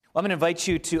Well, I'm going to invite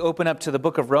you to open up to the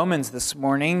book of Romans this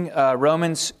morning.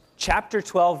 Romans chapter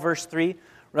 12, verse 3.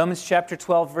 Romans chapter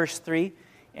 12, verse 3.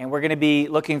 And we're going to be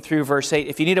looking through verse 8.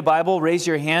 If you need a Bible, raise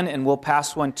your hand and we'll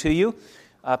pass one to you.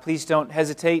 Please don't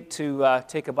hesitate to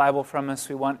take a Bible from us.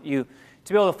 We want you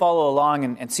to be able to follow along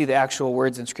and see the actual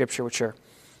words in Scripture, which are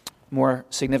more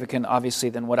significant, obviously,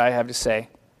 than what I have to say.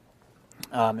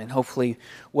 And hopefully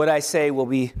what I say will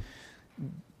be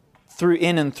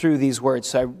in and through these words,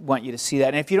 so I want you to see that.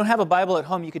 And if you don't have a Bible at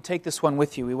home, you could take this one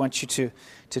with you. We want you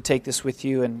to take this with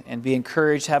you and be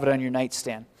encouraged, have it on your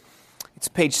nightstand. It's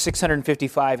page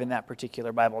 655 in that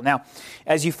particular Bible. Now,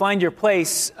 as you find your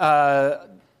place,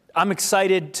 I'm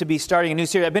excited to be starting a new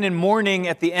series. I've been in mourning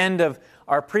at the end of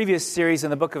our previous series in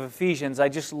the book of Ephesians. I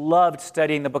just loved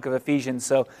studying the book of Ephesians,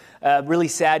 so really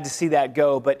sad to see that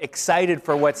go, but excited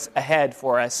for what's ahead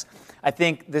for us. I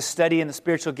think this study in the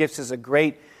spiritual gifts is a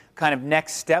great kind of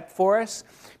next step for us,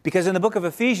 because in the book of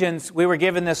Ephesians, we were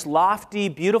given this lofty,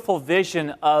 beautiful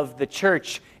vision of the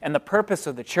church and the purpose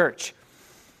of the church.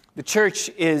 The church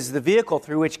is the vehicle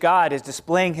through which God is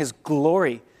displaying His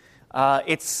glory.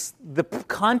 It's the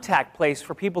contact place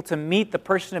for people to meet the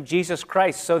person of Jesus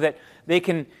Christ so that they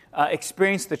can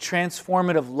experience the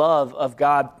transformative love of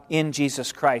God in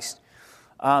Jesus Christ.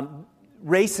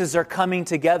 Races are coming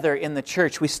together in the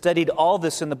church. We studied all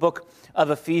this in the book of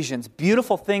Ephesians.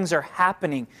 Beautiful things are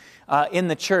happening in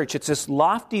the church. It's this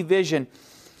lofty vision.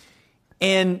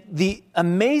 And the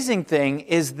amazing thing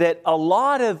is that a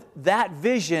lot of that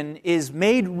vision is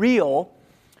made real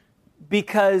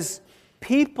because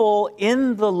people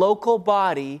in the local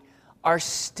body are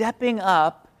stepping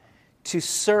up to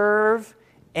serve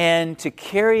and to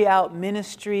carry out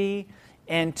ministry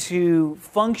and to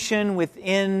function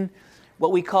within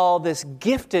what we call this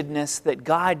giftedness that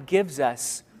God gives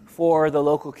us for the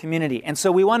local community. And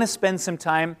so we want to spend some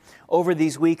time over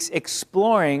these weeks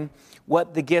exploring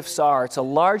what the gifts are. It's a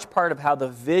large part of how the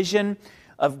vision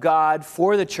of God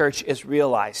for the church is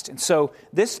realized. And so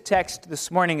this text this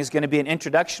morning is going to be an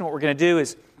introduction. What we're going to do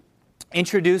is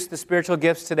introduce the spiritual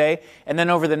gifts today, and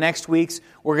then over the next weeks,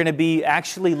 we're going to be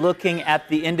actually looking at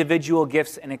the individual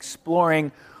gifts and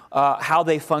exploring how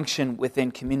they function within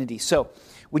community. So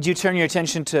would you turn your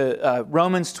attention to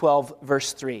Romans 12,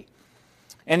 verse 3.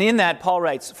 And in that, Paul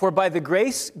writes, "For by the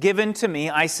grace given to me,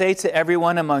 I say to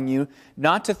everyone among you,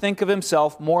 not to think of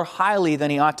himself more highly than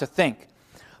he ought to think,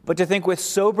 but to think with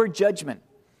sober judgment,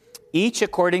 each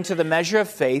according to the measure of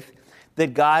faith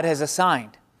that God has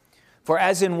assigned. For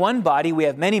as in one body we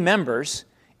have many members,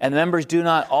 and the members do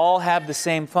not all have the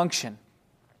same function,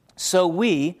 so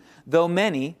we, though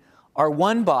many, are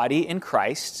one body in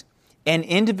Christ, and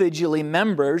individually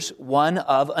members one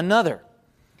of another.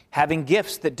 Having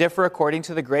gifts that differ according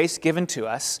to the grace given to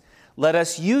us, let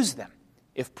us use them.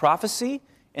 If prophecy,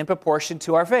 in proportion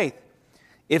to our faith.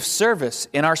 If service,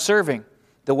 in our serving.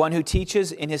 The one who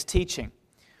teaches, in his teaching.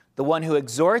 The one who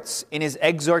exhorts, in his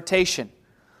exhortation.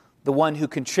 The one who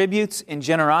contributes, in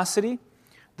generosity.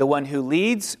 The one who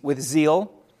leads, with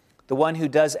zeal. The one who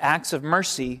does acts of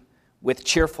mercy, with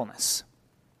cheerfulness."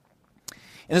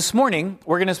 And this morning,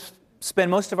 we're going to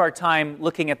spend most of our time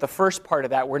looking at the first part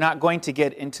of that. We're not going to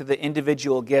get into the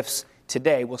individual gifts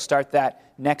today. We'll start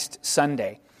that next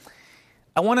Sunday.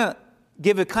 I want to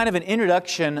give a kind of an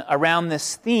introduction around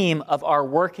this theme of our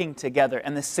working together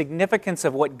and the significance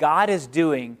of what God is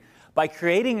doing by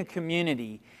creating a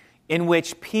community in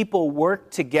which people work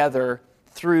together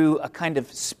through a kind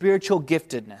of spiritual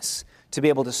giftedness to be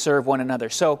able to serve one another.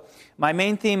 So my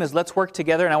main theme is let's work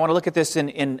together, and I want to look at this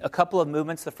in a couple of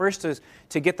movements. The first is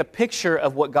to get the picture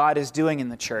of what God is doing in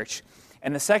the church.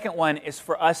 And the second one is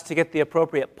for us to get the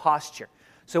appropriate posture.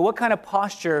 So what kind of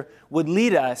posture would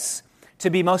lead us to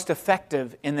be most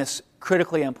effective in this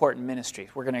critically important ministry?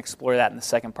 We're going to explore that in the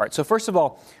second part. So first of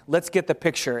all, let's get the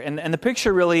picture. And the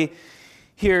picture really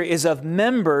here is of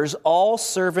members all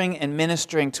serving and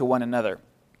ministering to one another.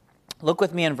 Look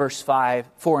with me in verse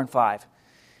 4 and 5.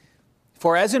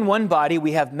 "For as in one body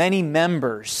we have many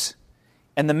members,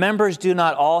 and the members do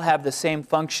not all have the same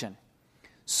function.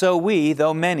 So we,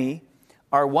 though many,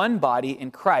 are one body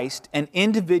in Christ, and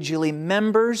individually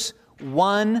members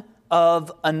one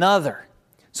of another."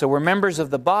 So we're members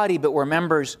of the body, but we're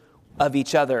members of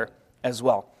each other as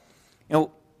well. You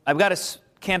know, I've got to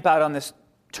camp out on this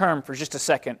term for just a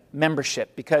second,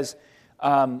 membership, because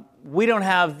we don't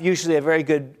have usually a very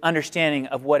good understanding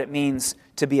of what it means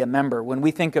to be a member. When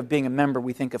we think of being a member,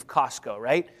 we think of Costco,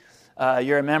 right?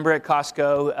 You're a member at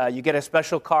Costco, you get a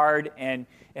special card, and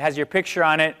it has your picture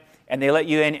on it, and they let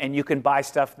you in, and you can buy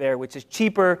stuff there, which is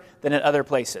cheaper than at other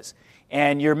places.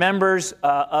 and you're members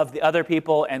of the other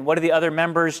people, and what do the other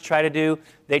members try to do?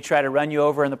 They try to run you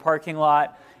over in the parking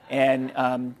lot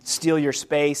and steal your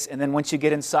space, and then once you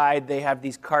get inside, they have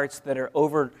these carts that are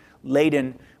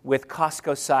overladen with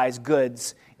Costco-sized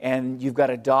goods, and you've got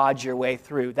to dodge your way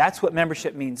through. That's what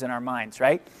membership means in our minds,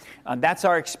 right? That's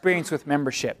our experience with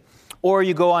membership. Or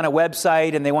you go on a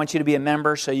website and they want you to be a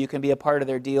member so you can be a part of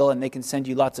their deal, and they can send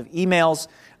you lots of emails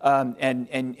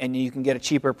and you can get a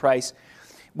cheaper price.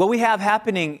 What we have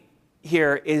happening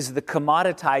here is the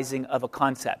commoditizing of a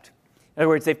concept. In other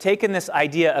words, they've taken this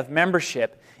idea of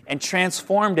membership and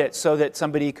transformed it so that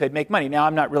somebody could make money. Now,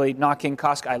 I'm not really knocking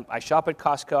Costco. I shop at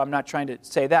Costco. I'm not trying to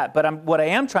say that. But what I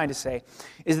am trying to say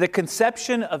is the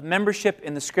conception of membership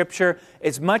in the Scripture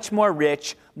is much more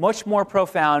rich, much more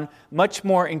profound, much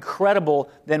more incredible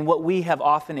than what we have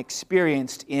often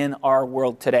experienced in our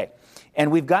world today. And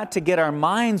we've got to get our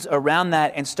minds around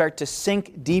that and start to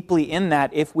sink deeply in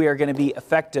that if we are going to be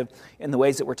effective in the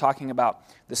ways that we're talking about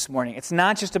this morning. It's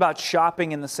not just about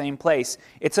shopping in the same place.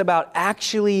 It's about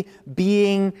actually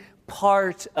being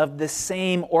part of the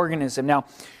same organism. Now,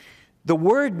 the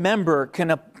word member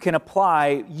can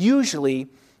apply usually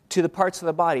to the parts of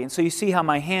the body. And so you see how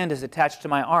my hand is attached to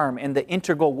my arm and the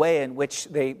integral way in which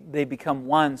they become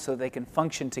one so they can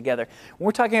function together. When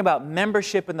we're talking about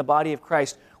membership in the body of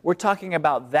Christ, we're talking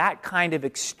about that kind of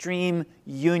extreme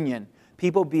union,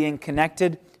 people being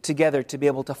connected together to be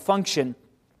able to function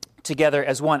together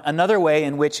as one. Another way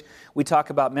in which we talk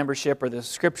about membership, or the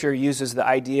Scripture uses the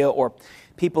idea, or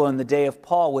people in the day of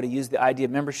Paul would have used the idea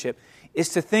of membership, is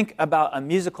to think about a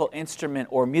musical instrument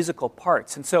or musical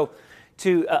parts. And so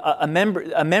a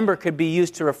member could be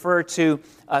used to refer to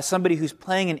somebody who's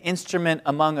playing an instrument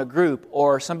among a group,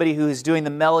 or somebody who is doing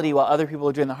the melody while other people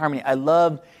are doing the harmony. I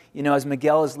love, as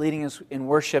Miguel is leading us in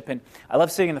worship, and I love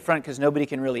sitting in the front because nobody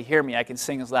can really hear me. I can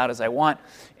sing as loud as I want,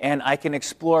 and I can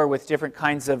explore with different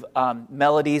kinds of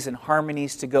melodies and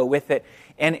harmonies to go with it.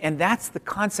 And that's the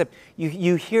concept.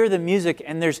 You hear the music,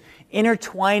 and there's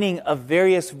intertwining of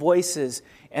various voices,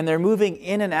 and they're moving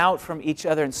in and out from each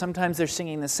other, and sometimes they're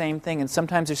singing the same thing, and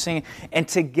sometimes they're singing, and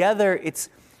together it's,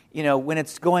 when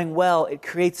it's going well, it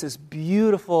creates this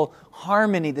beautiful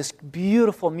harmony, this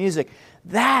beautiful music.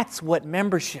 That's what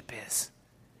membership is.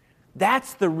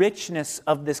 That's the richness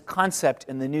of this concept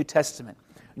in the New Testament,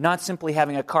 not simply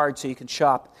having a card so you can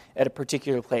shop at a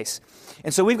particular place.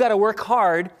 And so we've got to work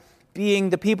hard, being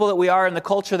the people that we are and the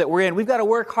culture that we're in. We've got to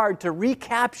work hard to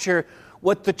recapture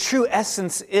what the true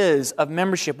essence is of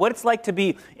membership, what it's like to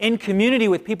be in community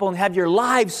with people and have your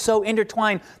lives so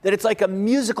intertwined that it's like a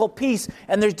musical piece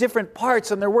and there's different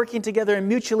parts and they're working together and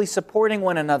mutually supporting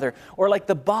one another. Or like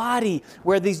the body,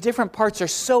 where these different parts are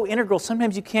so integral,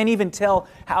 sometimes you can't even tell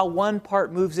how one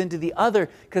part moves into the other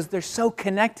because they're so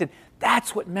connected.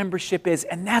 That's what membership is,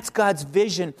 and that's God's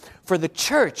vision for the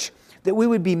church, that we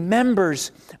would be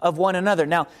members of one another.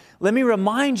 Now, let me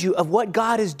remind you of what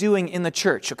God is doing in the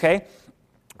church, okay?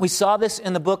 We saw this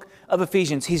in the book of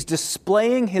Ephesians. He's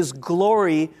displaying His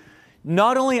glory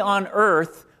not only on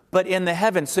earth, but in the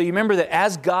heavens. So you remember that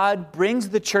as God brings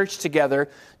the church together,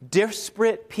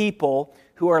 disparate people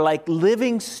who are like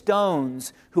living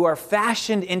stones, who are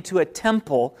fashioned into a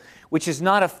temple, which is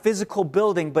not a physical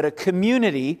building, but a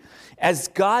community. As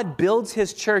God builds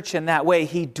His church in that way,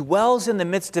 He dwells in the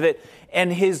midst of it,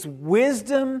 and His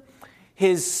wisdom,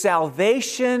 His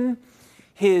salvation,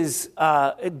 His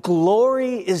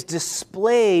glory is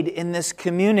displayed in this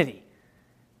community.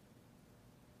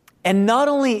 And not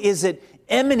only is it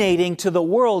emanating to the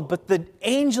world, but the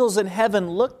angels in heaven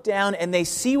look down and they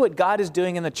see what God is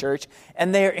doing in the church,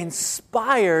 and they are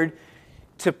inspired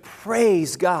to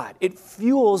praise God. It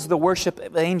fuels the worship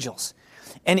of angels.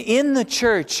 And in the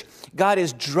church, God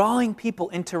is drawing people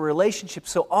into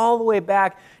relationships. So all the way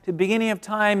back to the beginning of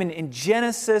time in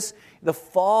Genesis, the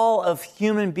fall of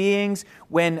human beings,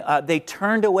 when they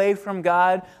turned away from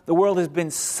God, the world has been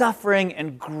suffering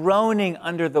and groaning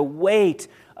under the weight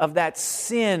of that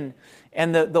sin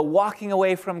and the walking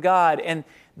away from God. And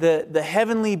the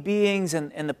heavenly beings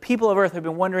and the people of earth have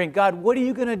been wondering, God, what are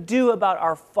you going to do about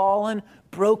our fallen,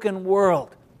 broken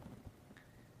world?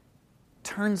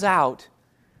 Turns out,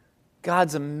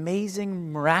 God's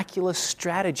amazing, miraculous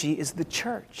strategy is the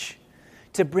church,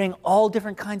 to bring all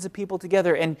different kinds of people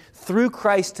together, and through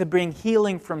Christ to bring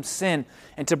healing from sin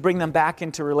and to bring them back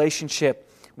into relationship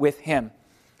with Him.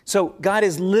 So God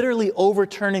is literally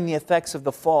overturning the effects of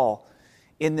the fall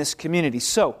in this community.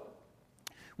 So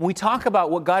when we talk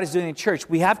about what God is doing in church,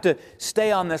 we have to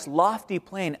stay on this lofty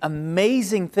plane.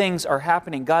 Amazing things are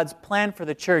happening. God's plan for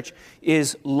the church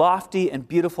is lofty and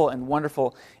beautiful and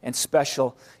wonderful and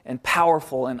special and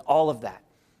powerful and all of that.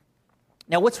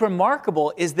 Now, what's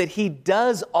remarkable is that he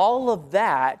does all of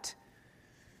that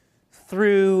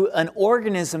through an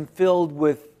organism filled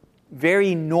with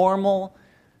very normal,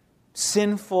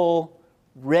 sinful,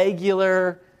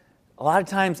 regular, a lot of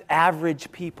times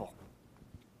average people.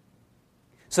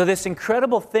 So this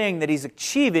incredible thing that he's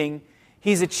achieving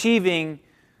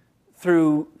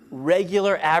through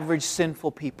regular, average,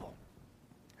 sinful people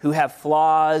who have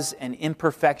flaws and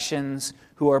imperfections,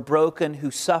 who are broken, who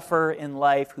suffer in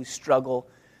life, who struggle.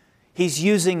 He's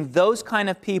using those kind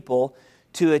of people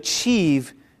to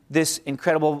achieve this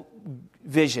incredible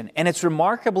vision. And it's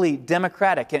remarkably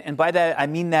democratic. And by that, I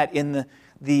mean that in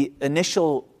the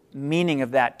initial meaning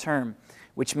of that term,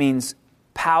 which means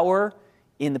power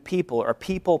in the people, or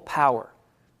people power.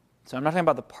 So I'm not talking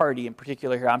about the party in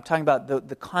particular here. I'm talking about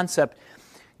the concept.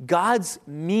 God's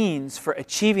means for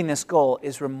achieving this goal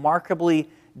is remarkably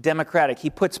democratic. He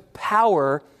puts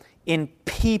power in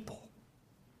people.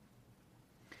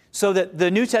 So that the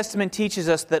New Testament teaches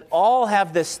us that all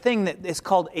have this thing that is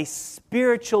called a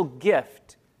spiritual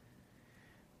gift.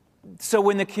 So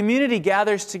when the community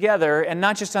gathers together, and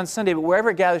not just on Sunday, but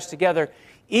wherever it gathers together,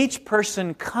 each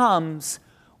person comes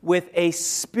with a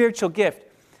spiritual gift,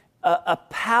 a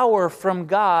power from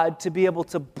God to be able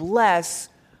to bless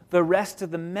the rest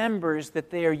of the members that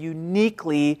they are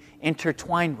uniquely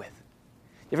intertwined with.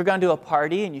 You ever gone to a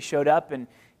party and you showed up and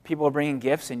people were bringing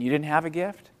gifts and you didn't have a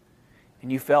gift?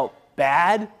 And you felt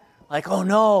bad? Like, oh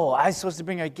no, I was supposed to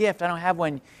bring a gift. I don't have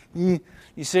one. You're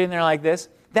sitting there like this.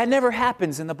 That never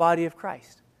happens in the body of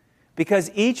Christ. Because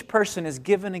each person is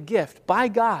given a gift by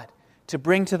God to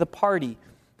bring to the party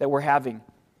that we're having.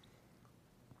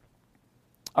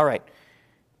 All right.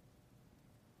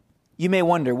 You may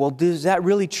wonder, well, is that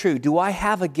really true? Do I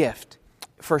have a gift?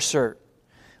 For sure.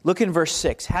 Look in verse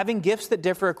 6. Having gifts that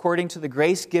differ according to the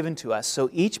grace given to us, so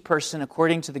each person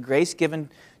according to the grace given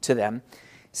to them,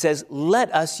 says,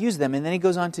 let us use them. And then he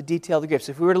goes on to detail the gifts.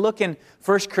 If we were to look in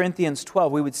 1 Corinthians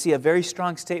 12, we would see a very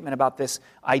strong statement about this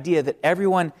idea that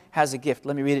everyone has a gift.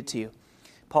 Let me read it to you.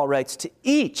 Paul writes, to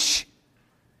each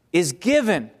is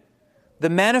given the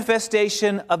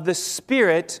manifestation of the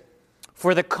Spirit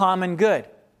for the common good.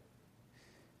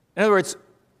 In other words,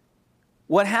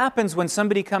 what happens when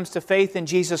somebody comes to faith in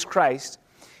Jesus Christ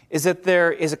is that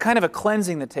there is a kind of a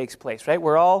cleansing that takes place, right?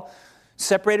 We're all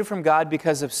separated from God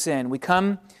because of sin. We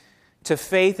come to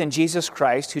faith in Jesus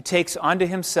Christ, who takes onto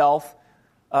himself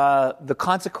the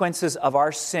consequences of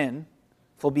our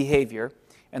sinful behavior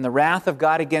and the wrath of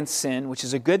God against sin, which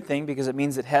is a good thing because it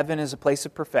means that heaven is a place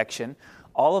of perfection.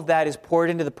 All of that is poured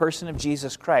into the person of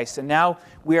Jesus Christ. And now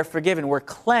we are forgiven. We're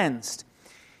cleansed.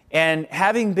 And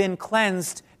having been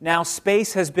cleansed, now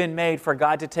space has been made for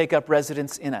God to take up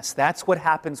residence in us. That's what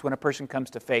happens when a person comes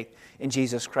to faith in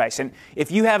Jesus Christ. And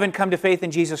if you haven't come to faith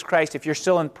in Jesus Christ, if you're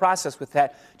still in process with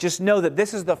that, just know that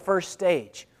this is the first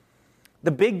stage.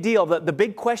 The big deal, the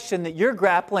big question that you're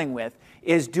grappling with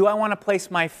is, do I want to place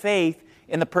my faith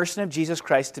in the person of Jesus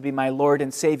Christ to be my Lord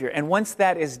and Savior? And once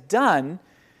that is done,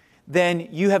 then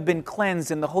you have been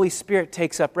cleansed and the Holy Spirit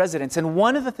takes up residence. And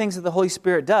one of the things that the Holy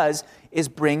Spirit does is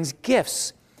brings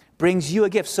gifts, brings you a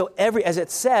gift. So as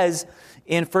it says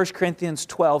in 1 Corinthians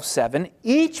 12:7,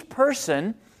 each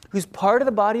person who's part of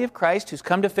the body of Christ, who's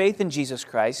come to faith in Jesus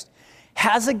Christ,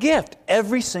 has a gift,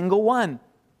 every single one.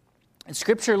 And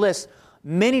Scripture lists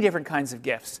many different kinds of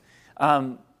gifts.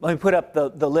 Let me put up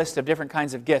the list of different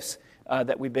kinds of gifts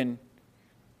that we've been.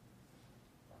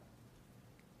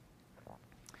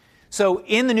 So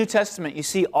in the New Testament, you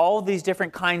see all these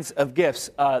different kinds of gifts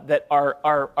that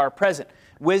are present.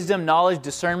 Wisdom, knowledge,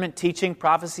 discernment, teaching,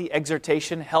 prophecy,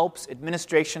 exhortation, helps,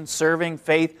 administration, serving,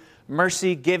 faith,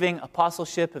 mercy, giving,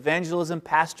 apostleship, evangelism,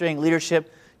 pastoring,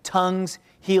 leadership, tongues,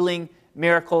 healing,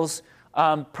 miracles.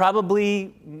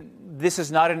 Probably this is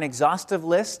not an exhaustive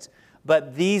list,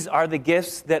 but these are the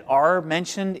gifts that are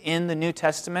mentioned in the New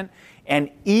Testament.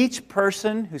 And each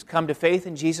person who's come to faith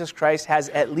in Jesus Christ has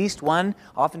at least one,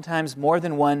 oftentimes more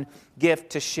than one,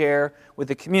 gift to share with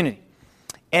the community.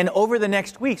 And over the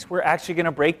next weeks, we're actually going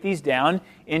to break these down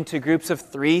into groups of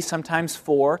 3, sometimes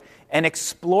 4, and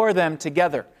explore them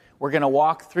together. We're going to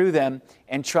walk through them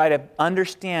and try to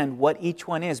understand what each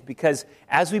one is, because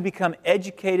as we become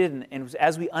educated and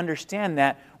as we understand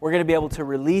that, we're going to be able to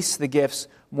release the gifts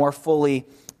more fully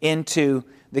into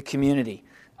the community.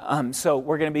 So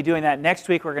we're going to be doing that next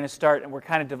week. We're going to start, and we're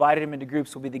kind of divided them into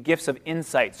groups, will be the gifts of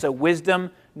insight. So wisdom,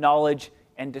 knowledge,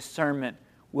 and discernment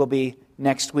will be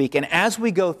next week. And as we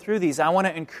go through these, I want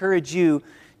to encourage you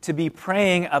to be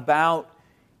praying about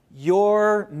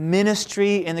your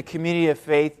ministry in the community of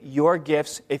faith, your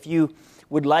gifts. If you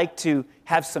would like to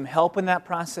have some help in that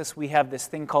process, we have this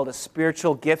thing called a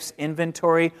spiritual gifts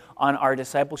inventory on our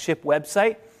discipleship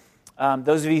website.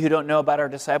 Those of you who don't know about our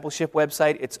discipleship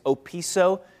website, it's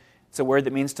OPISO. It's a word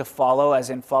that means to follow, as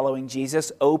in following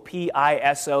Jesus,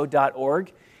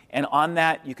 OPISO.org. And on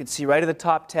that, you can see right at the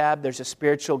top tab, there's a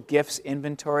spiritual gifts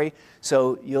inventory.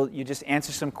 So you just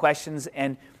answer some questions,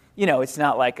 and it's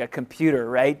not like a computer,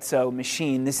 right? So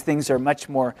machine, these things are much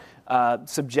more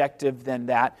subjective than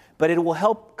that. But it will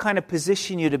help kind of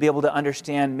position you to be able to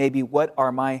understand maybe what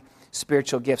are my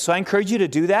spiritual gifts. So I encourage you to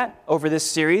do that over this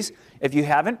series if you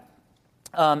haven't.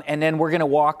 And then we're going to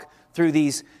walk through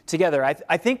these together.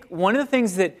 I think one of the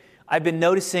things that I've been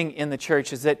noticing in the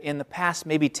church is that in the past,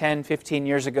 maybe 10, 15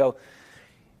 years ago,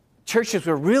 churches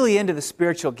were really into the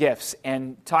spiritual gifts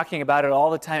and talking about it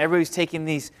all the time. Everybody was taking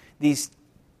these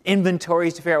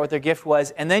inventories to figure out what their gift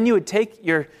was, and then you would take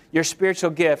your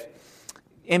spiritual gift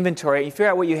inventory, you figure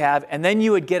out what you have, and then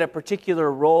you would get a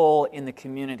particular role in the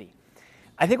community.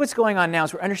 I think what's going on now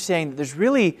is we're understanding that there's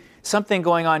really something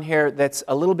going on here that's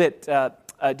a little bit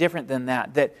different than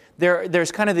that. That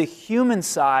there's kind of the human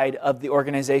side of the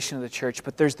organization of the church,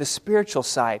 but there's the spiritual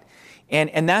side.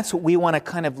 And that's what we want to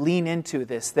kind of lean into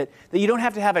this, that you don't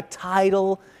have to have a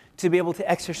title to be able to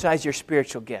exercise your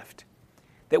spiritual gift.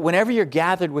 That whenever you're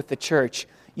gathered with the church,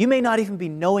 you may not even be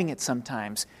knowing it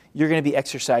sometimes, you're going to be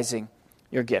exercising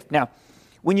your gift. Now,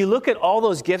 when you look at all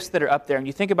those gifts that are up there and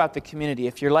you think about the community,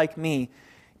 if you're like me,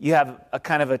 you have a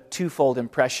kind of a twofold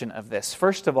impression of this.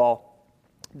 First of all,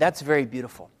 that's very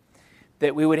beautiful,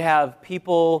 that we would have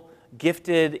people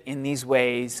gifted in these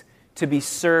ways to be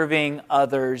serving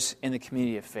others in the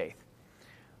community of faith.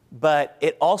 But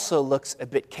it also looks a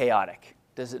bit chaotic,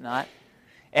 does it not?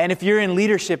 And if you're in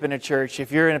leadership in a church,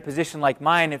 if you're in a position like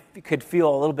mine, it could feel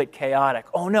a little bit chaotic.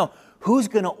 Oh no, who's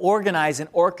going to organize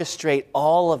and orchestrate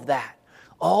all of that?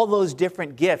 All those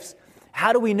different gifts.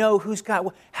 How do we know who's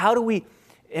got, how do we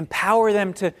empower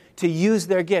them to use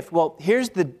their gift? Well, here's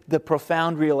the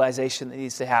profound realization that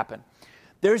needs to happen.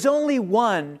 There's only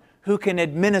one who can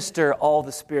administer all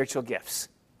the spiritual gifts,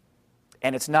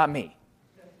 and it's not me.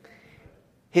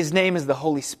 His name is the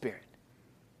Holy Spirit.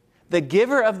 The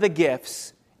giver of the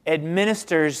gifts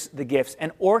administers the gifts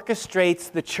and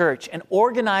orchestrates the church and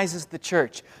organizes the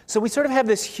church. So we sort of have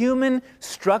this human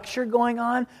structure going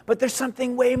on, but there's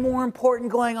something way more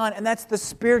important going on, and that's the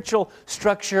spiritual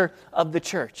structure of the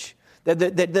church.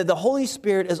 The Holy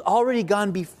Spirit has already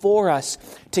gone before us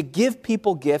to give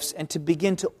people gifts and to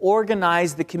begin to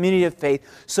organize the community of faith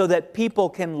so that people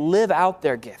can live out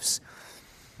their gifts.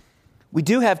 We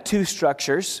do have two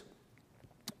structures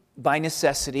by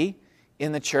necessity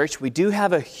in the church. We do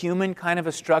have a human kind of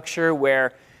a structure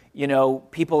where,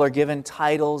 people are given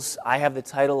titles. I have the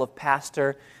title of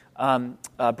pastor.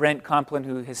 Brent Complin,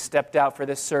 who has stepped out for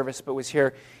this service but was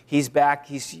here, he's back.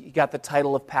 He's got the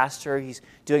title of pastor. He's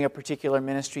doing a particular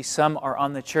ministry. Some are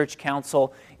on the church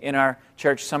council in our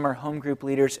church. Some are home group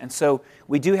leaders. And so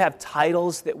we do have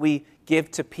titles that we give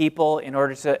to people in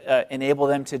order to enable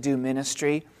them to do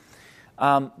ministry.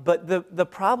 But the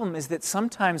problem is that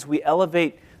sometimes we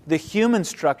elevate the human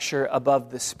structure above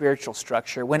the spiritual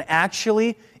structure, when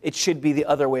actually it should be the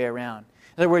other way around.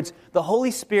 In other words, the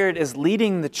Holy Spirit is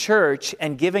leading the church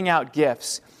and giving out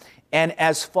gifts. And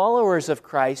as followers of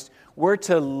Christ, we're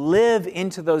to live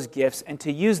into those gifts and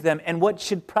to use them. And what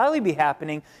should probably be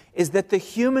happening is that the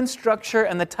human structure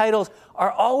and the titles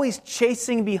are always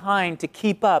chasing behind to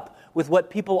keep up with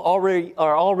what people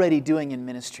are already doing in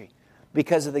ministry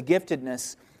because of the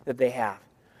giftedness that they have.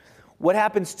 What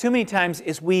happens too many times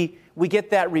is we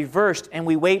get that reversed and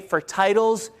we wait for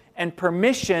titles and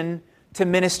permission to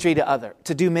do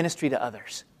ministry to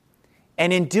others.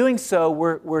 And in doing so,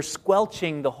 we're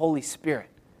squelching the Holy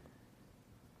Spirit.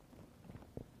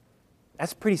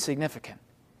 That's pretty significant.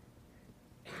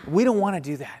 We don't want to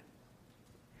do that.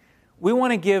 We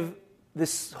want to give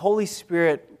this Holy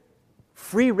Spirit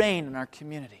free reign in our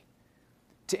community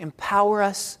to empower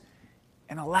us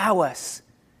and allow us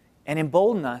and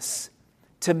embolden us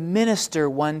to minister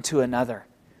one to another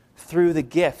through the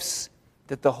gifts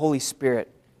that the Holy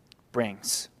Spirit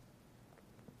brings.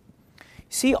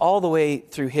 See, all the way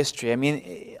through history, I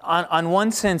mean, on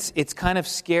one sense, it's kind of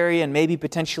scary and maybe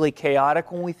potentially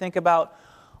chaotic when we think about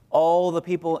all the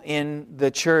people in the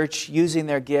church using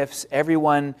their gifts,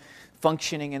 everyone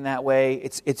functioning in that way.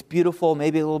 It's beautiful,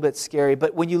 maybe a little bit scary,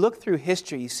 but when you look through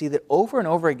history, you see that over and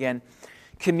over again,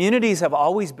 communities have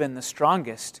always been the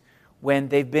strongest when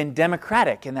they've been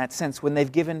democratic in that sense, when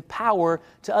they've given power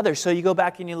to others. So you go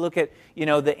back and you look at,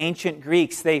 the ancient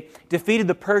Greeks. They defeated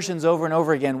the Persians over and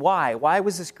over again. Why? Why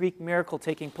was this Greek miracle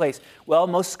taking place? Well,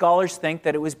 most scholars think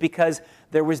that it was because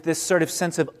there was this sort of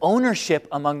sense of ownership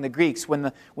among the Greeks. When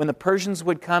the Persians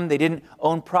would come, they didn't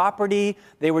own property.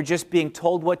 They were just being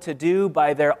told what to do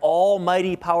by their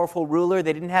almighty, powerful ruler.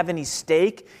 They didn't have any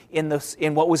stake in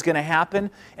what was going to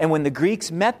happen. And when the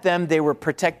Greeks met them, they were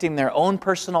protecting their own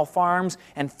personal farms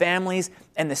and families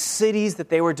and the cities that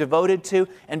they were devoted to.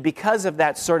 And because of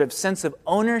that sort of sense of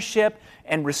ownership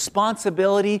and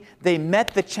responsibility, they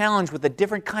met the challenge with a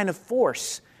different kind of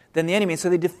force than the enemy. And so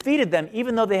they defeated them,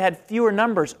 even though they had fewer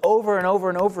numbers, over and over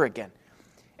and over again.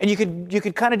 And you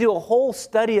could kind of do a whole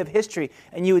study of history,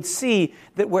 and you would see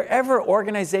that wherever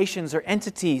organizations or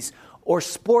entities or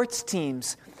sports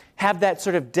teams have that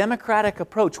sort of democratic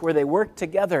approach where they work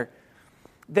together,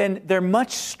 then they're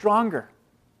much stronger.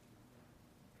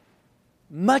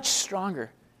 Much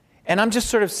stronger. And I'm just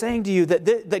sort of saying to you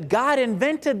that God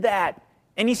invented that,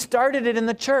 and He started it in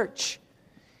the church.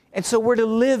 And so we're to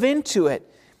live into it,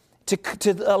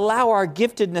 to allow our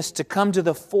giftedness to come to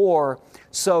the fore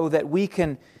so that we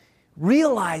can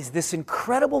realize this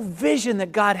incredible vision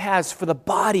that God has for the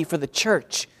body, for the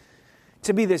church,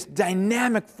 to be this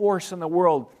dynamic force in the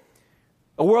world,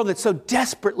 a world that so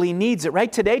desperately needs it,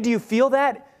 right? Today, do you feel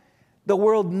that? The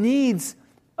world needs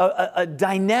a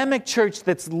dynamic church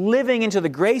that's living into the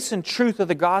grace and truth of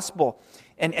the gospel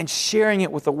and sharing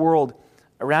it with the world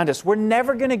around us. We're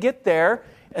never going to get there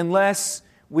unless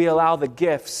we allow the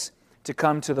gifts to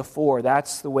come to the fore.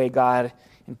 That's the way God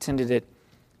intended it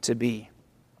to be.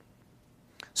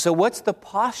 So what's the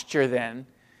posture then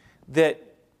that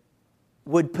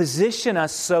would position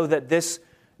us so that this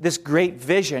great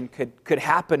vision could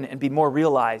happen and be more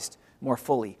realized more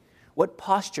fully? What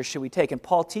posture should we take? And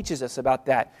Paul teaches us about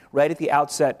that right at the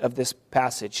outset of this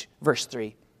passage, verse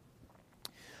 3.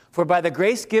 For by the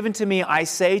grace given to me, I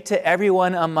say to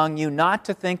everyone among you not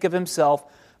to think of himself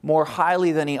more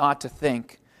highly than he ought to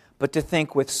think, but to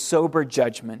think with sober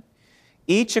judgment,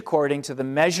 each according to the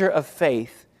measure of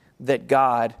faith that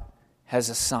God has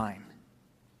assigned.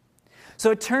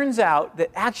 So it turns out that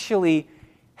actually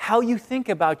how you think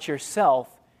about yourself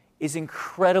is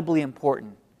incredibly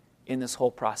important in this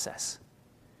whole process.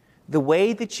 The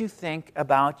way that you think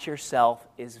about yourself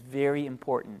is very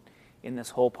important in this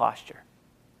whole posture.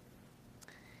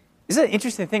 This is an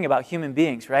interesting thing about human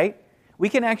beings, right? We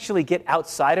can actually get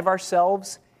outside of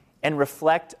ourselves and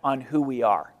reflect on who we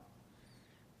are.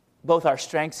 Both our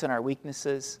strengths and our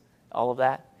weaknesses, all of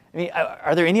that. I mean,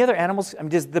 are there any other animals? I mean,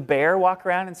 does the bear walk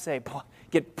around and say,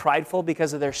 get prideful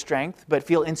because of their strength, but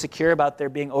feel insecure about their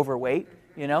being overweight,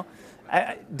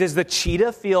 Does the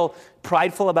cheetah feel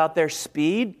prideful about their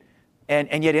speed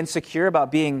and yet insecure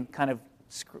about being kind of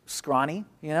scrawny,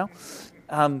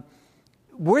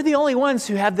 We're the only ones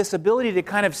who have this ability to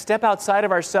kind of step outside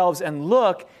of ourselves and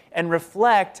look and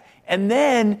reflect, and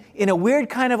then in a weird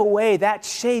kind of a way, that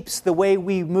shapes the way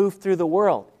we move through the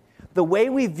world. The way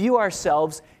we view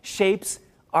ourselves shapes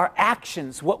our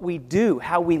actions, what we do,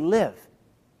 how we live.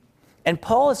 And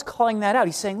Paul is calling that out.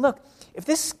 He's saying, look, if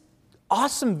this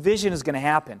awesome vision is going to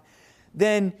happen,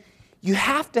 then you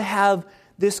have to have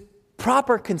this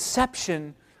proper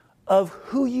conception of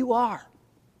who you are.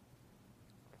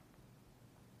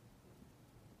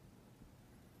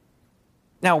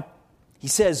 Now, he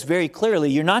says very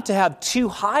clearly, you're not to have too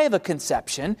high of a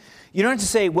conception. You don't have to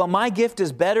say, well, my gift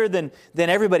is better than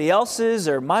everybody else's,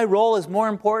 or my role is more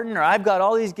important, or I've got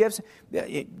all these gifts.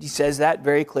 He says that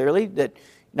very clearly, that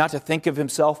not to think of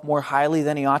himself more highly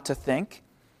than he ought to think.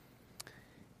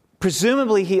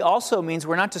 Presumably, he also means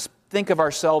we're not to think of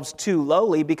ourselves too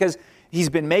lowly, because he's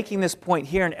been making this point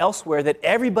here and elsewhere that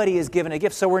everybody is given a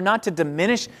gift. So we're not to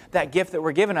diminish that gift that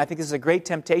we're given. I think this is a great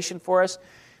temptation for us.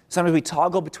 Sometimes we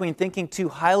toggle between thinking too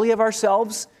highly of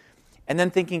ourselves and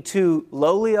then thinking too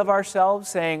lowly of ourselves,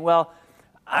 saying, well,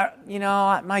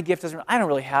 my gift I don't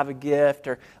really have a gift,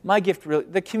 or my gift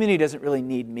the community doesn't really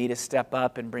need me to step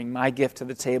up and bring my gift to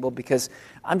the table because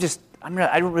I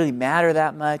don't really matter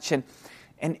that much.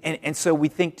 And so we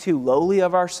think too lowly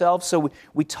of ourselves. So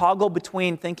we toggle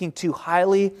between thinking too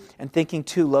highly and thinking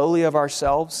too lowly of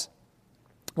ourselves.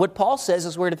 What Paul says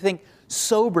is we're to think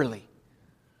soberly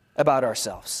about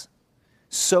ourselves.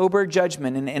 Sober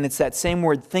judgment. And it's that same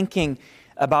word, thinking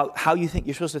about how you think.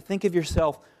 You're supposed to think of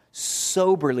yourself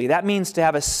soberly. That means to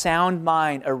have a sound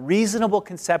mind, a reasonable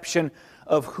conception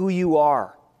of who you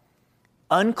are,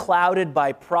 unclouded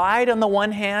by pride on the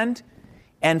one hand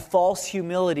and false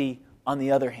humility on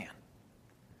the other hand.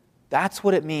 That's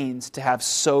what it means to have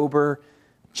sober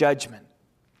judgment.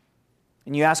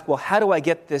 And you ask, well, how do I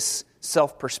get this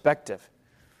self-perspective?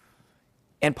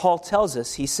 And Paul tells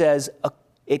us, he says,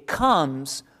 it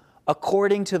comes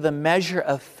according to the measure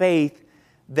of faith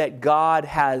that God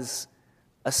has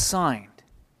assigned.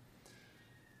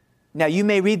 Now, you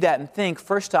may read that and think,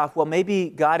 first off, well, maybe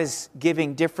God is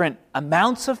giving different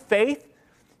amounts of faith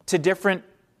to different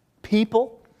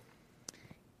people.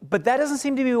 But that doesn't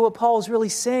seem to be what Paul is really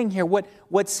saying here.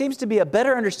 What seems to be a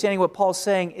better understanding of what Paul's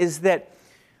saying is that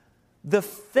the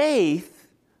faith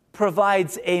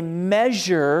provides a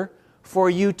measure for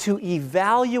you to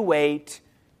evaluate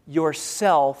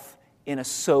yourself in a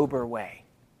sober way.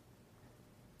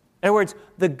 In other words,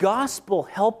 the gospel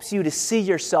helps you to see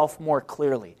yourself more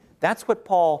clearly. That's what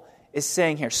Paul is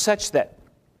saying here, such that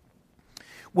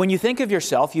when you think of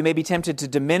yourself, you may be tempted to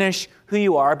diminish who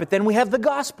you are, but then we have the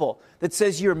gospel that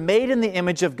says you're made in the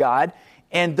image of God,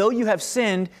 and though you have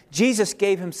sinned, Jesus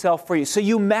gave himself for you. So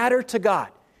you matter to God.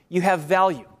 You have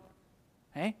value.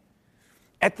 Okay?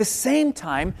 At the same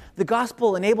time, the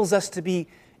gospel enables us to be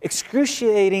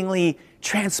excruciatingly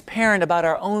transparent about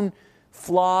our own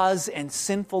flaws and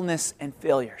sinfulness and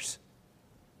failures.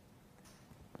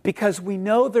 Because we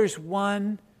know there's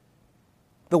one,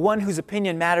 the one whose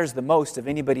opinion matters the most of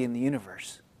anybody in the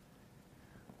universe,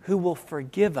 who will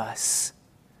forgive us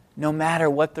no matter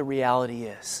what the reality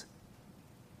is.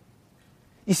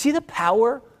 You see the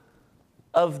power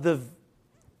of the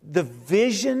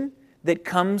vision that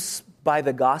comes by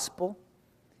the gospel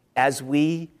as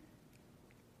we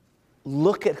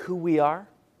look at who we are?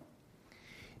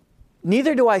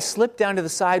 Neither do I slip down to the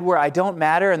side where I don't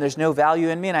matter and there's no value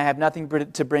in me and I have nothing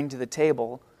to bring to the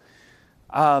table.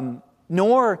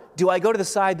 Nor do I go to the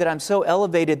side that I'm so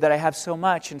elevated that I have so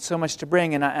much and so much to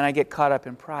bring and I get caught up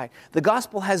in pride. The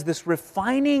gospel has this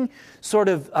refining sort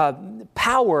of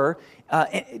power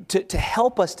to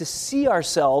help us to see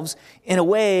ourselves in a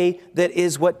way that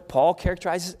is what Paul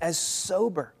characterizes as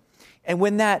sober. And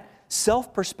when that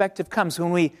self-perspective comes,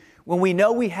 when we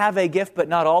know we have a gift but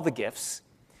not all the gifts,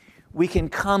 we can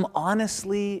come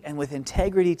honestly and with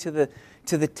integrity to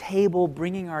the table,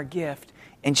 bringing our gift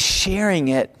and sharing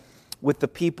it with the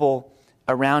people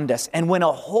around us. And when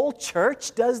a whole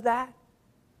church does that,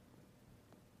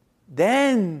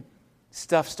 then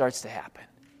stuff starts to happen.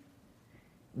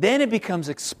 Then it becomes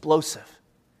explosive.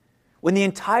 When the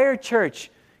entire church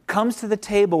comes to the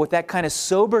table with that kind of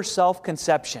sober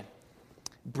self-conception,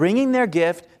 bringing their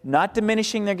gift, not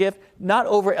diminishing their gift, not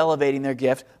over-elevating their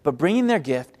gift, but bringing their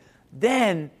gift,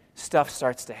 then stuff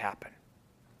starts to happen.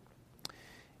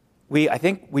 I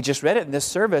think we just read it in this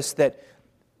service that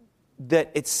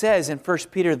it says in 1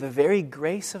 Peter, the very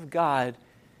grace of God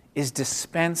is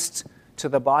dispensed to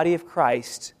the body of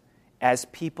Christ as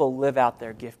people live out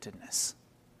their giftedness.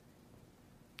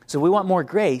 So if we want more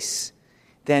grace,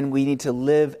 then we need to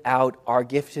live out our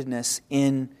giftedness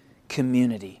in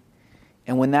community.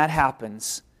 And when that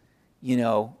happens,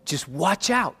 just watch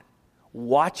out.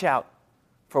 Watch out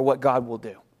for what God will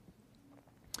do.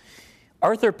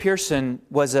 Arthur Pearson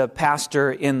was a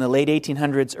pastor in the late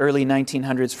 1800s, early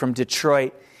 1900s from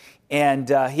Detroit. And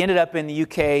he ended up in the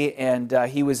UK, and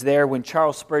he was there when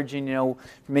Charles Spurgeon,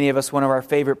 for many of us, one of our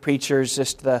favorite preachers,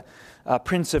 just the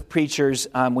prince of preachers,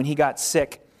 when he got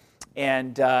sick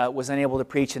and was unable to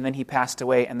preach, and then he passed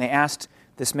away. And they asked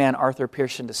this man, Arthur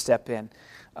Pearson, to step in.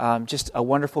 Just a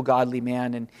wonderful, godly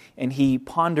man, and he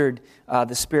pondered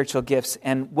the spiritual gifts.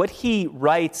 And what he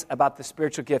writes about the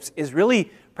spiritual gifts is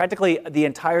really practically the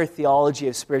entire theology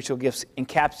of spiritual gifts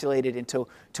encapsulated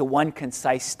into one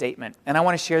concise statement. And I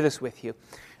want to share this with you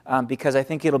because I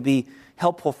think it'll be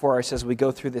helpful for us as we go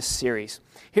through this series.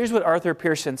 Here's what Arthur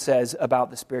Pearson says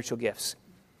about the spiritual gifts.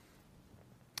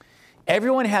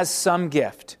 Everyone has some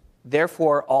gift,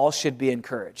 therefore all should be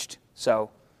encouraged.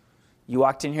 So, you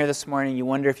walked in here this morning, you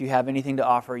wonder if you have anything to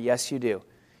offer. Yes, you do.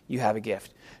 You have a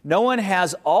gift. No one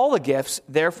has all the gifts,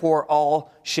 therefore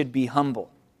all should be humble.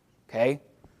 Okay?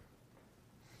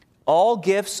 All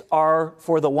gifts are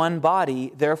for the one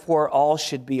body, therefore all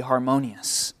should be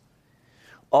harmonious.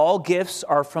 All gifts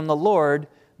are from the Lord,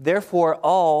 therefore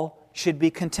all should be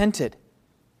contented.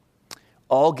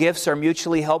 All gifts are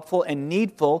mutually helpful and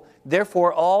needful,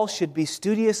 therefore all should be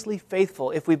studiously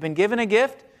faithful. If we've been given a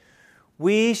gift,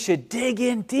 we should dig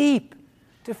in deep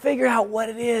to figure out what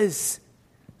it is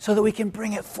so that we can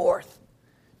bring it forth.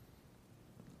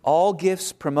 All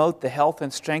gifts promote the health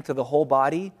and strength of the whole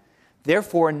body.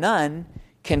 Therefore, none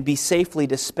can be safely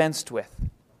dispensed with.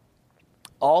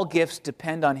 All gifts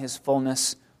depend on His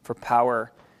fullness for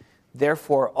power.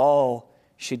 Therefore, all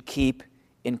should keep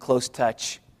in close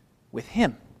touch with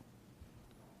Him.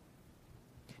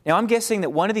 Now, I'm guessing that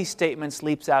one of these statements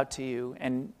leaps out to you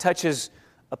and touches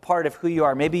a part of who you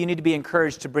are. Maybe you need to be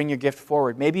encouraged to bring your gift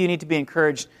forward. Maybe you need to be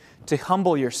encouraged to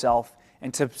humble yourself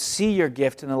and to see your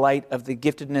gift in the light of the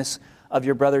giftedness of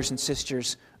your brothers and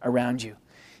sisters around you.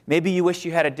 Maybe you wish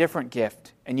you had a different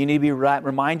gift, and you need to be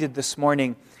reminded this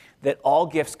morning that all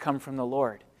gifts come from the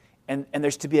Lord. And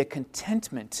there's to be a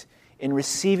contentment in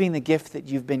receiving the gift that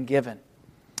you've been given,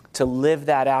 to live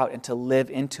that out and to live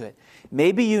into it.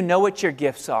 Maybe you know what your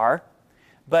gifts are,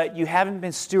 but you haven't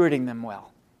been stewarding them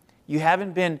well. You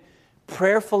haven't been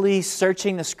prayerfully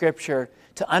searching the Scripture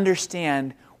to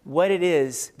understand what it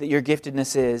is that your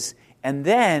giftedness is, and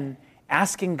then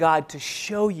asking God to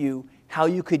show you how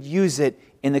you could use it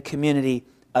in the community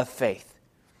of faith.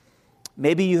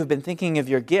 Maybe you have been thinking of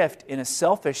your gift in a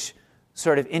selfish,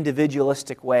 sort of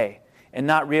individualistic way, and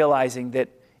not realizing that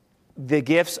the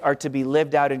gifts are to be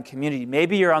lived out in community.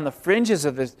 Maybe you're on the fringes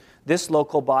of this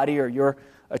local body, or you're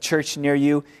a church near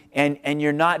you, and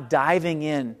you're not diving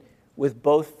in with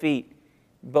both feet,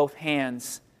 both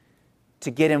hands,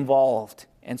 to get involved.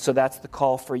 And so that's the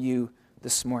call for you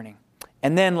this morning.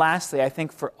 And then lastly, I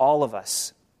think for all of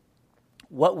us,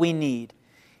 what we need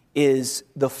is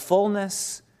the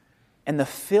fullness and the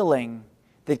filling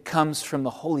that comes from the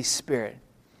Holy Spirit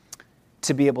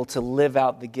to be able to live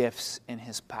out the gifts in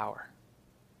His power.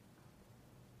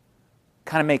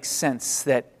 Kind of makes sense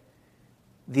that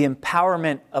the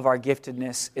empowerment of our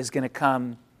giftedness is going to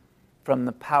come from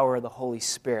the power of the Holy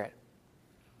Spirit.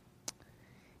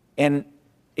 And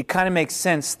it kind of makes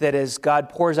sense that as God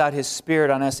pours out His Spirit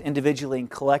on us individually and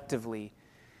collectively,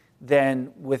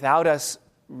 then without us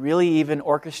really even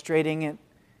orchestrating it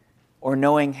or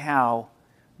knowing how,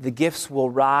 the gifts will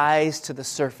rise to the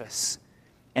surface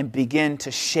and begin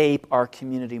to shape our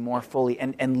community more fully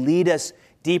and lead us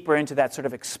deeper into that sort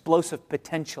of explosive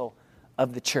potential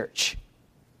of the church.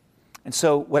 And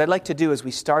so what I'd like to do as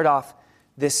we start off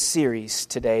this series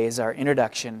today is our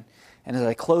introduction. And as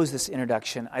I close this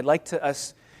introduction, I'd like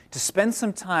us to spend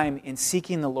some time in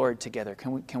seeking the Lord together.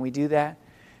 Can we do that?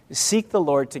 Seek the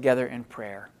Lord together in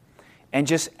prayer and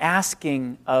just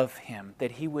asking of Him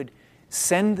that He would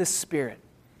send the Spirit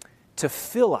to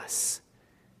fill us,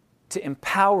 to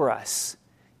empower us,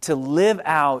 to live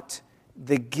out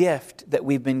the gift that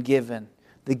we've been given,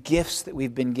 the gifts that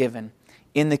we've been given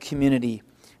in the community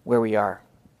where we are.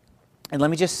 And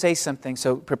let me just say something.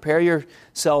 So prepare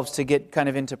yourselves to get kind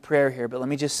of into prayer here, but let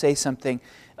me just say something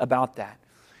about that.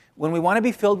 When we want to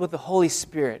be filled with the Holy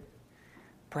Spirit,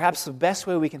 perhaps the best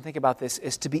way we can think about this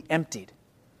is to be emptied.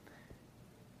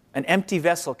 An empty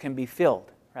vessel can be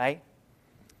filled, right?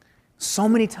 So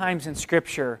many times in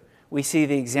Scripture, we see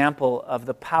the example of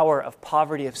the power of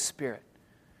poverty of spirit,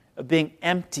 of being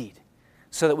emptied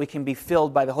so that we can be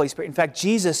filled by the Holy Spirit. In fact,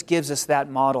 Jesus gives us that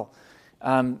model.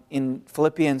 In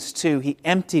Philippians 2, He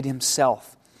emptied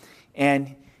Himself.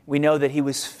 And we know that He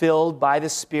was filled by the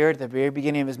Spirit at the very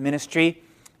beginning of His ministry.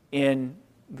 In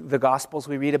the Gospels,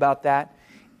 we read about that.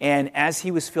 And as He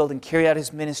was filled and carried out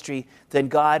His ministry, then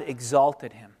God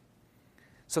exalted Him.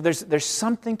 So there's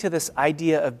something to this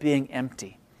idea of being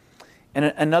empty. And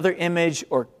another image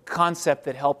or concept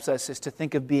that helps us is to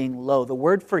think of being low. The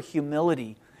word for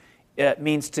humility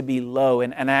means to be low.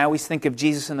 And I always think of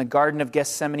Jesus in the Garden of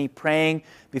Gethsemane praying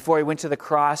before He went to the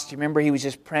cross. Do you remember He was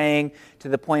just praying to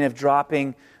the point of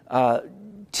dropping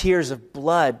tears of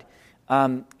blood?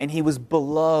 And He was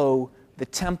below the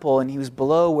temple, and He was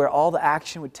below where all the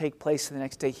action would take place the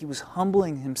next day. He was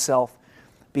humbling Himself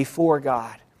before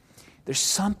God. There's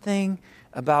something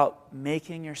about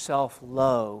making yourself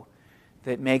low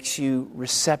that makes you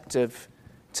receptive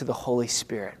to the Holy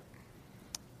Spirit.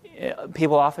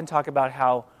 People often talk about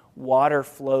how water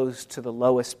flows to the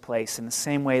lowest place. In the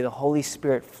same way, the Holy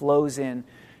Spirit flows in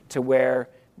to where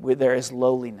there is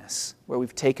lowliness, where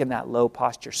we've taken that low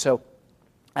posture. So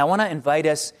I want to invite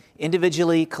us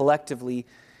individually, collectively,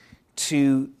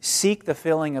 to seek the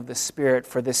filling of the Spirit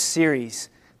for this series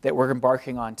that we're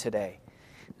embarking on today.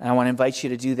 And I want to invite you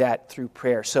to do that through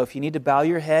prayer. So if you need to bow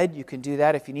your head, you can do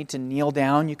that. If you need to kneel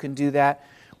down, you can do that.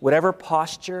 Whatever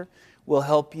posture will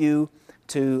help you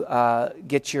to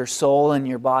get your soul and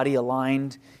your body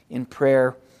aligned in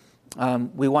prayer.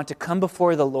 We want to come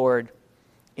before the Lord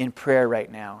in prayer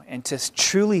right now and to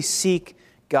truly seek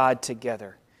God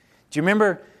together. Do you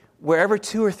remember, wherever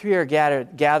two or three are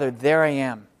gathered, there I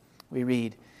am, we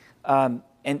read.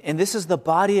 And this is the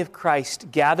body of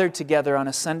Christ gathered together on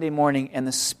a Sunday morning, and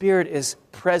the Spirit is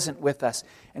present with us.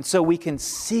 And so we can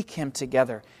seek Him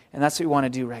together. And that's what we want to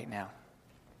do right now.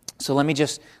 So let me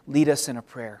just lead us in a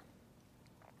prayer.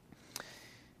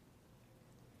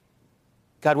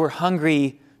 God, we're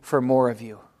hungry for more of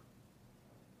You.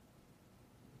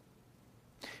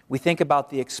 We think about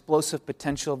the explosive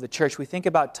potential of the church. We think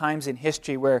about times in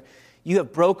history where you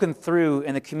have broken through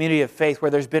in the community of faith, where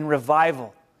there's been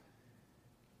revival.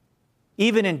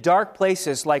 Even in dark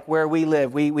places like where we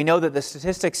live, we know that the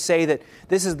statistics say that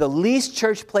this is the least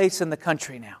church place in the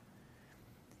country now.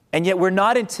 And yet we're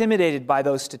not intimidated by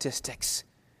those statistics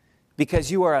because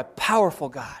you are a powerful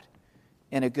God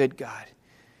and a good God.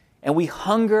 And we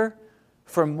hunger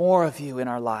for more of you in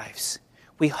our lives.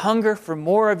 We hunger for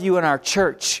more of you in our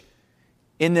church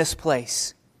in this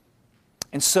place.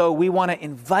 And so we want to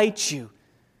invite you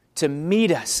to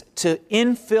meet us, to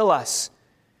infill us,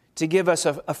 to give us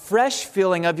a fresh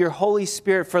feeling of your Holy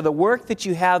Spirit for the work that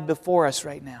you have before us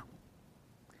right now.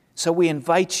 So we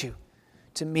invite you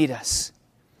to meet us.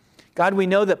 God, we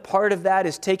know that part of that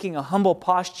is taking a humble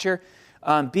posture,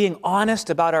 being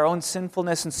honest about our own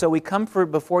sinfulness, and so we come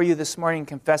before you this morning and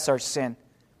confess our sin.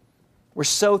 We're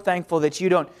so thankful that you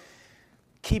don't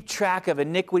keep track of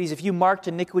iniquities. If you marked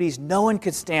iniquities, no one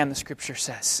could stand, the Scripture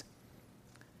says.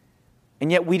 And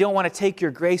yet we don't want to take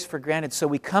your grace for granted, so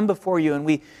we come before you and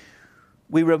we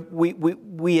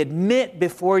admit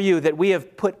before you that we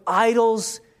have put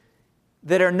idols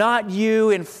that are not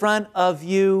you in front of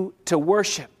you to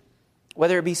worship.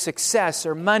 Whether it be success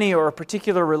or money or a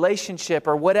particular relationship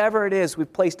or whatever it is,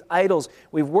 we've placed idols.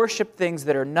 We've worshiped things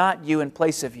that are not you in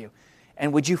place of you.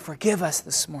 And would you forgive us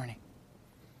this morning?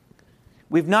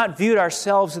 We've not viewed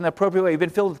ourselves in the appropriate way. We've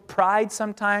been filled with pride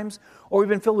sometimes, or we've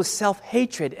been filled with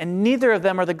self-hatred, and neither of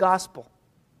them are the gospel.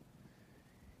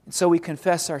 And so we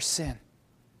confess our sin.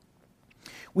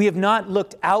 We have not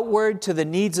looked outward to the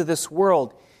needs of this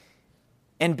world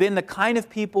and been the kind of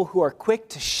people who are quick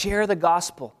to share the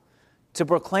gospel, to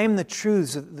proclaim the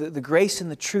truths, the grace and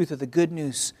the truth of the good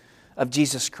news of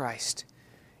Jesus Christ.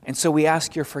 And so we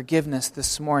ask your forgiveness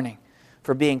this morning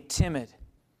for being timid.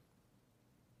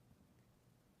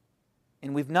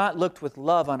 And we've not looked with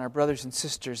love on our brothers and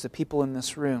sisters, the people in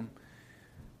this room,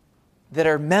 that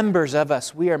are members of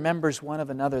us. We are members one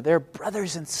of another. They're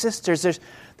brothers and sisters.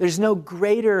 There's no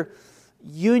greater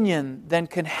union than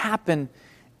can happen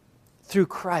through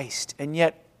Christ. And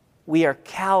yet we are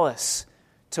callous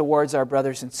towards our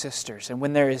brothers and sisters. And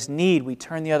when there is need, we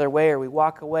turn the other way or we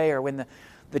walk away. Or when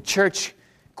the church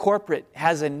corporate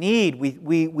has a need,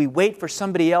 we wait for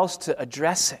somebody else to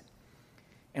address it.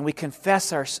 And we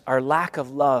confess our lack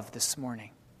of love this morning.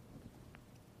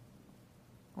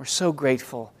 We're so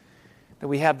grateful that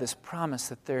we have this promise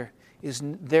that there is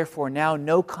therefore now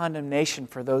no condemnation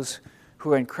for those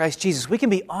who are in Christ Jesus. We can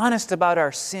be honest about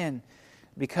our sin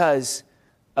because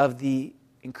of the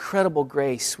incredible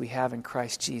grace we have in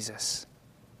Christ Jesus.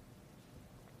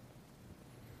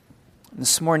 And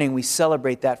this morning we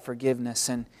celebrate that forgiveness,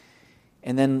 and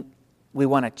then we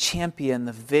want to champion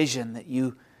the vision that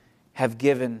you have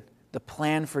given, the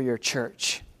plan for your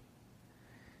church.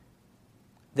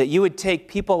 That you would take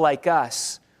people like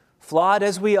us, flawed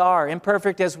as we are,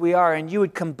 imperfect as we are, and you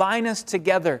would combine us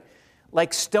together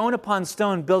like stone upon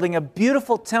stone, building a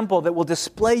beautiful temple that will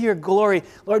display your glory.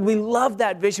 Lord, we love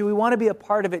that vision. We want to be a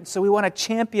part of it, so we want to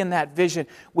champion that vision.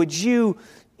 Would you,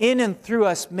 in and through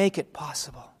us, make it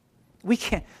possible?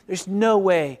 There's no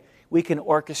way we can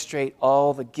orchestrate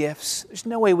all the gifts. There's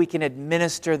no way we can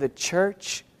administer the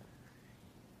church.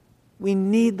 We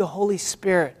need the Holy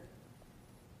Spirit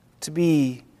to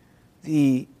be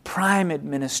the prime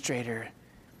administrator.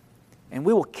 And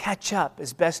we will catch up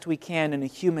as best we can in a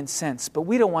human sense. But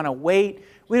we don't want to wait.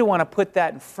 We don't want to put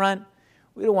that in front.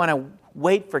 We don't want to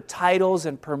wait for titles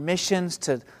and permissions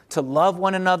to love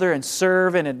one another and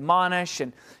serve and admonish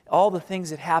and all the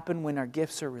things that happen when our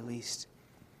gifts are released.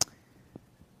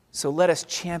 So let us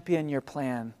champion your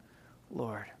plan,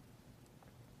 Lord.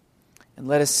 And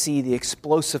let us see the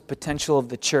explosive potential of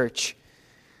the church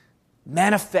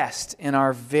manifest in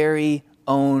our very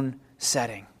own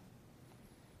setting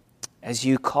as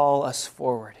you call us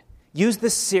forward. Use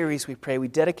this series, we pray. We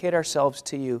dedicate ourselves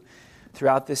to you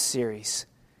throughout this series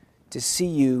to see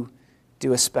you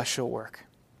do a special work.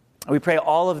 And we pray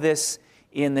all of this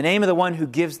in the name of the one who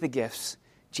gives the gifts,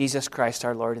 Jesus Christ,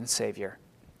 our Lord and Savior.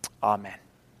 Amen.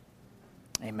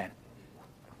 Amen.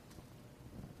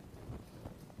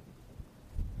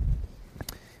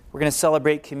 We're going to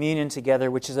celebrate communion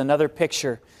together, which is another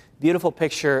picture, beautiful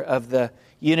picture of the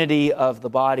unity of the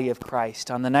body of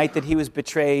Christ. On the night that he was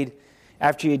betrayed,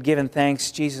 after he had given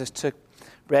thanks, Jesus took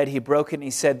bread, he broke it, and he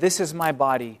said, "This is my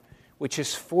body, which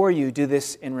is for you. Do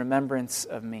this in remembrance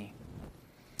of me."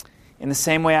 In the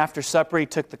same way, after supper, he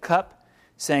took the cup,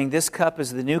 saying, "This cup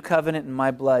is the new covenant in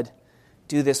my blood.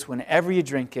 Do this whenever you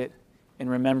drink it in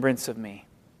remembrance of me."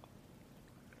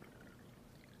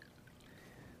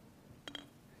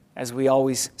 As we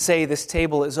always say, this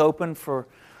table is open for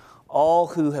all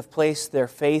who have placed their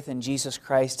faith in Jesus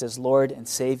Christ as Lord and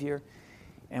Savior.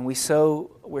 And we're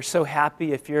so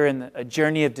happy if you're in a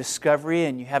journey of discovery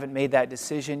and you haven't made that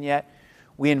decision yet.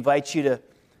 We invite you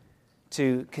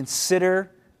to consider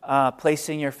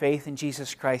placing your faith in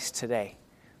Jesus Christ today.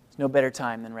 There's no better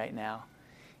time than right now.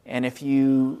 And if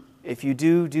you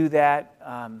do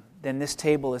that, then this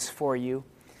table is for you.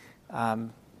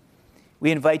 We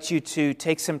invite you to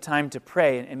take some time to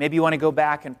pray. And maybe you want to go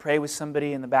back and pray with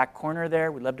somebody in the back corner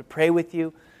there. We'd love to pray with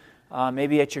you.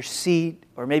 Maybe at your seat,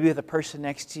 or maybe with a person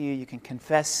next to you. You can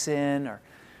confess sin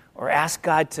or ask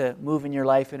God to move in your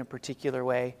life in a particular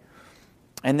way.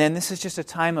 And then this is just a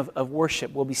time of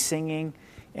worship. We'll be singing,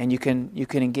 and you can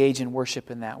engage in worship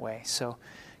in that way. So,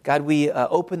 God, we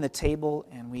open the table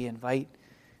and we invite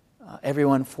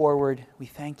everyone forward. We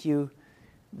thank you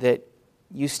that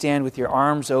you stand with your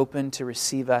arms open to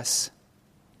receive us.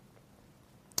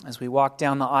 As we walk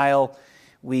down the aisle,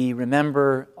 we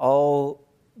remember all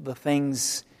the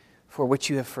things for which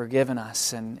you have forgiven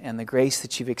us and the grace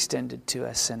that you've extended to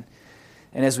us. And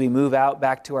as we move out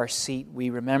back to our seat, we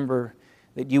remember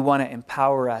that you want to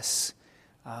empower us,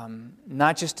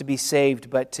 not just to be saved,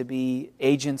 but to be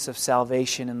agents of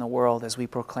salvation in the world as we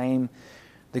proclaim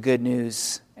the good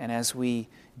news and as we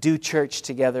do church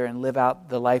together and live out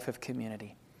the life of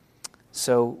community.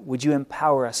 So would you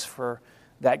empower us for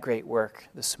that great work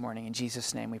this morning? In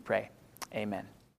Jesus' name we pray. Amen.